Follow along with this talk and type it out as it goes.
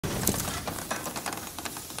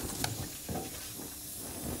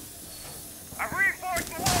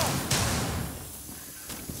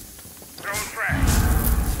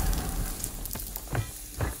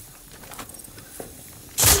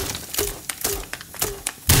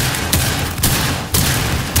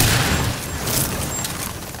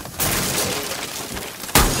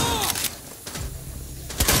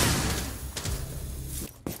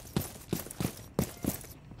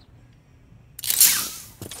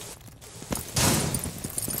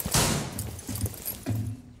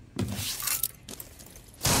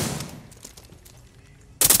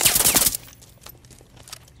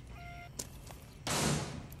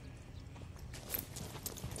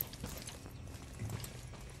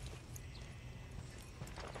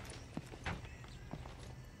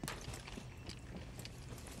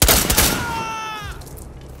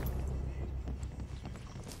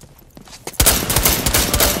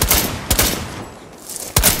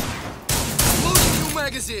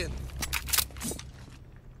magazine.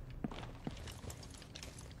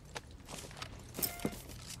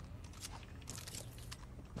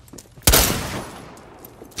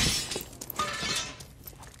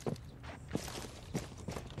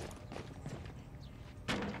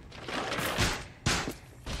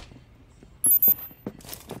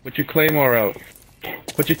 Put your claymore out.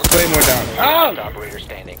 Put your claymore down. Oh! Operator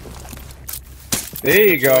standing. There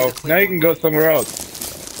you go. Now you can go somewhere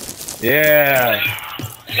else. Yeah.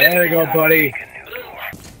 There you go, buddy.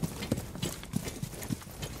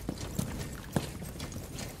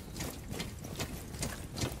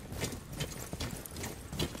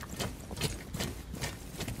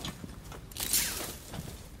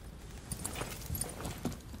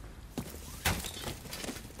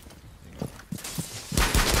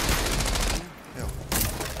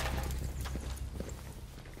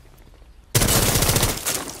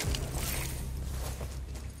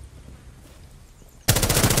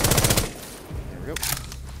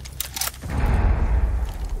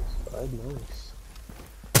 Nice.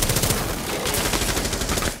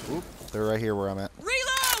 Oop, they're right here where I'm at.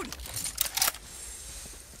 Reload!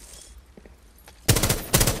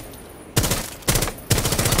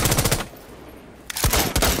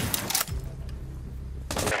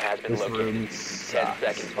 Has been This located. room 10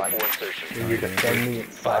 seconds before insertion. When you're defending it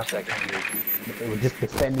 5 sucks. seconds. Just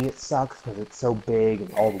defending it sucks because it's so big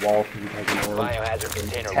and all the walls can be taken down. Biohazard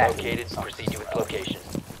container Attacking located. it sucks. Proceed to its location.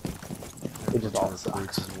 It just all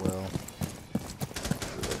sucks. As well.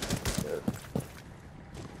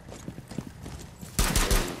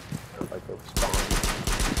 Like the respawn.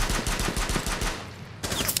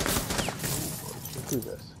 Who's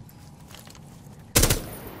this? Is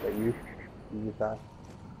that you? You get that?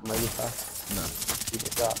 Am I get that? No, You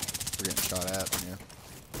get that? we're getting shot at. Yeah.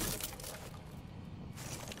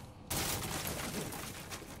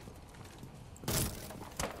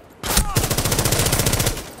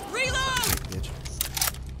 Reload! Bitch.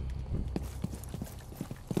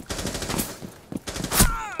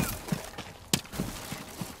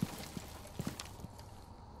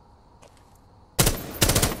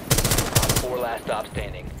 Four last stop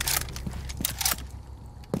standing.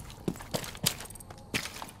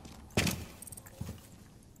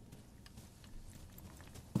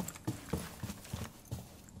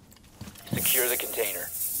 Secure the container.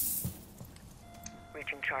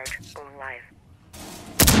 Reaching charge. Going live.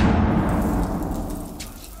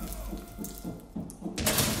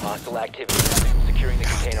 Hostile activity. Securing the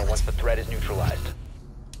container once the threat is neutralized.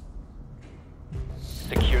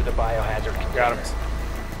 Secure the biohazard container. Got him.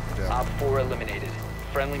 Good job. Op 4 eliminated.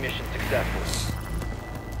 Friendly mission successful.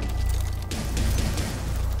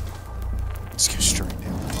 Let's go straight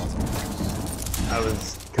down. I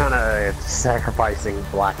was kind of sacrificing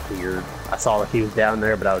Blackbeard. I saw that he was down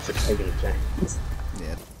there, but I was just taking a chance.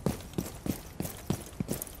 Yeah.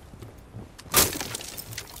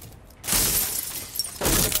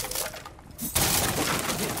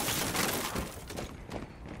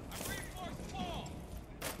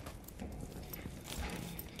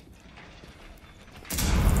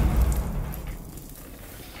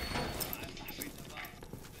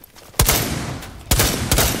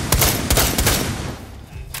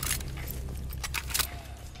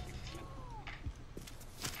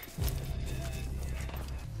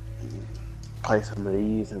 Play some of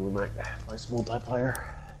these, and we might play some multiplayer.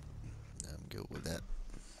 I'm good with that.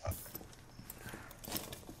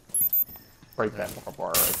 Break that barbed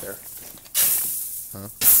wire right there. Huh?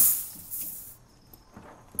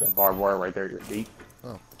 That barbed wire right there at your feet.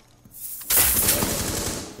 Oh.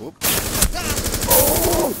 Whoop.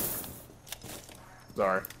 Oh!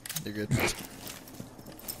 Sorry. You're good.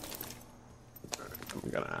 I'm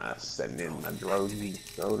gonna send in my drone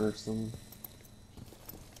or some.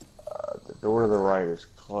 The door to the right is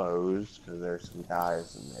closed because there's some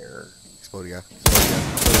guys in there. Explode guy.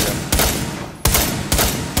 Explode guy.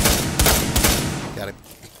 Got him.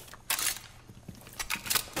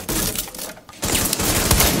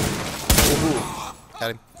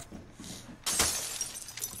 Got him.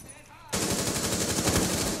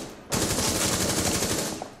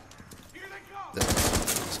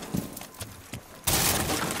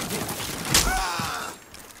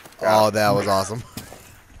 Oh, that was awesome.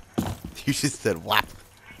 You just said whap.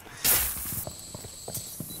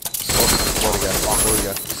 What do you got? What do you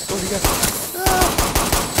got? What do you got?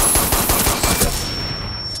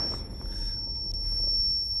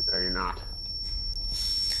 No, you're not.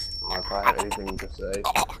 Or if I have anything to say.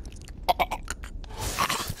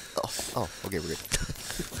 Oh, okay, we're good.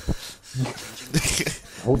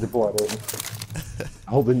 Hold your blood in.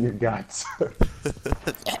 Hold in your guts.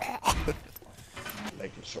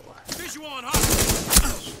 Making sure.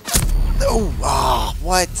 Oh, ah,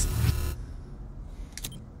 what?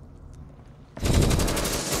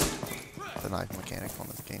 The knife mechanic on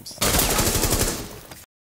the games.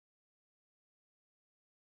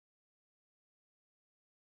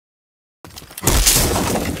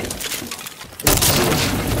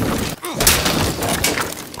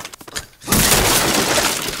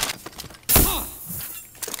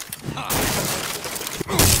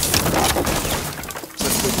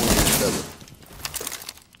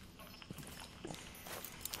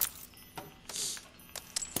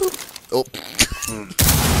 Oh.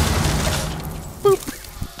 Boop.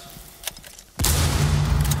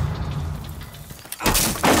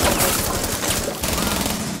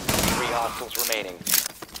 Three hostiles remaining.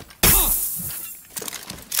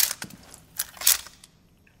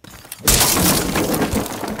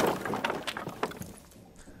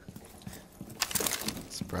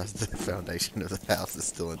 Surprised the foundation of the house is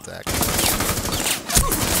still intact.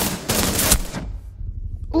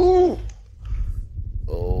 Ooh!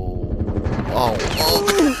 Oh,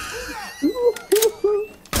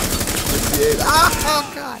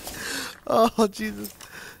 oh God. Oh, Jesus.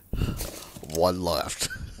 One left.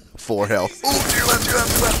 4 health. Oh, to your left, to your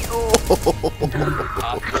left, to your left. Oh.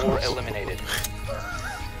 Op 4 eliminated.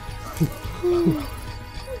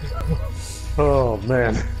 Oh,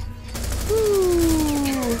 man.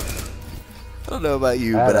 I don't know about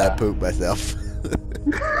you, but I pooped myself.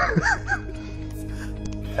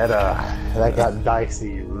 That got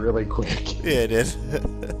dicey really quick. Yeah, it did.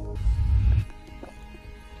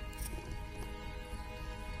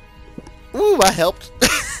 Ooh, I helped.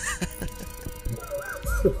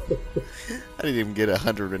 I didn't even get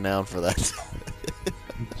 100 renown for that.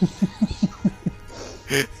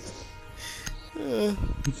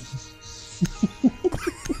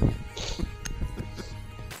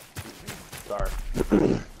 Sorry.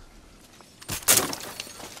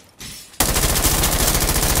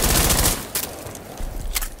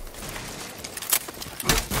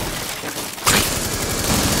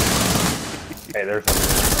 Hey, there's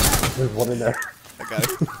one in there. I got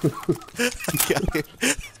it. I got it.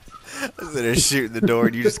 I was in there shooting the door,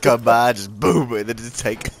 and you just come by, just boom, and then just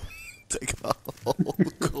take a whole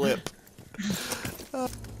clip.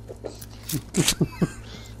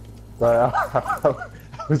 Sorry,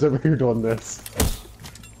 I was over here doing this.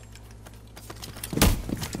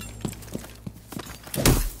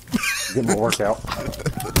 Get my workout.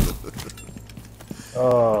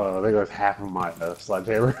 Oh, there goes half of my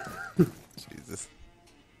sledgehammer. Jesus.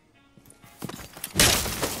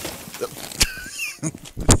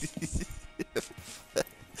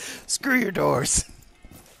 Screw your doors.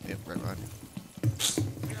 Yep, right behind you.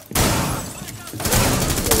 Yeah,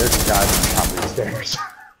 there's a guy on top of the stairs.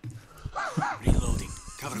 Reloading.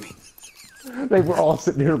 Cover me. They were all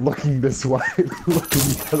sitting here looking this way, looking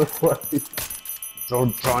the other way.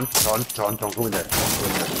 Don't go in there. Don't go in there.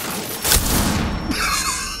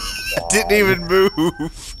 I didn't even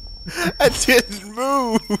move. I didn't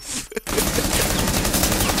move.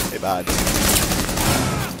 Hey, behind you.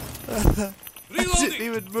 I didn't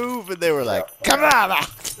even move, and they were like, "Come on!"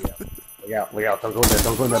 Look out! Don't go in there.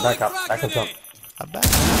 Don't go in there. Back up. Back up. I'm back.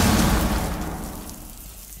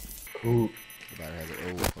 Ooh. Oh,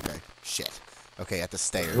 okay. Shit. Okay, at the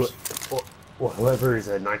stairs. Well, whoever is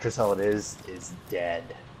a nitrous cell is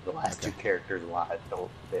dead. The last two characters alive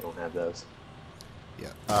they don't have those.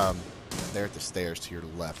 Yeah. They're at the stairs to your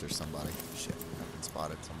left. There's somebody. Shit. I've been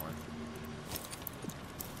spotted somewhere.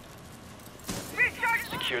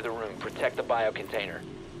 Secure the room. Protect the biocontainer.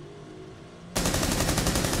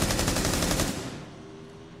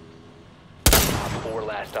 Op 4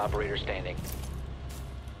 last operator standing.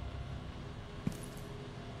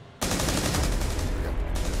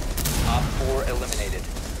 Op 4 eliminated.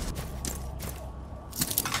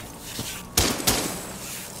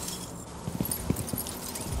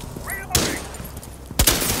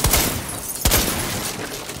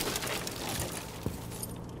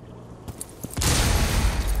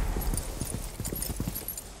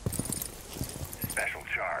 Special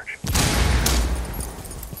charge.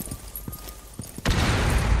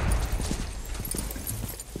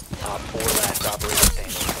 Op 4 last operator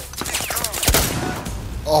standing.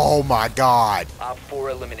 Oh my God. Op 4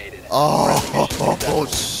 eliminated. Oh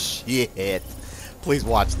shit. Please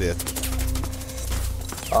watch this.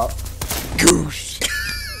 Up. Goosh.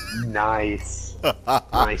 Nice.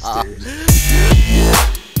 Nice, dude.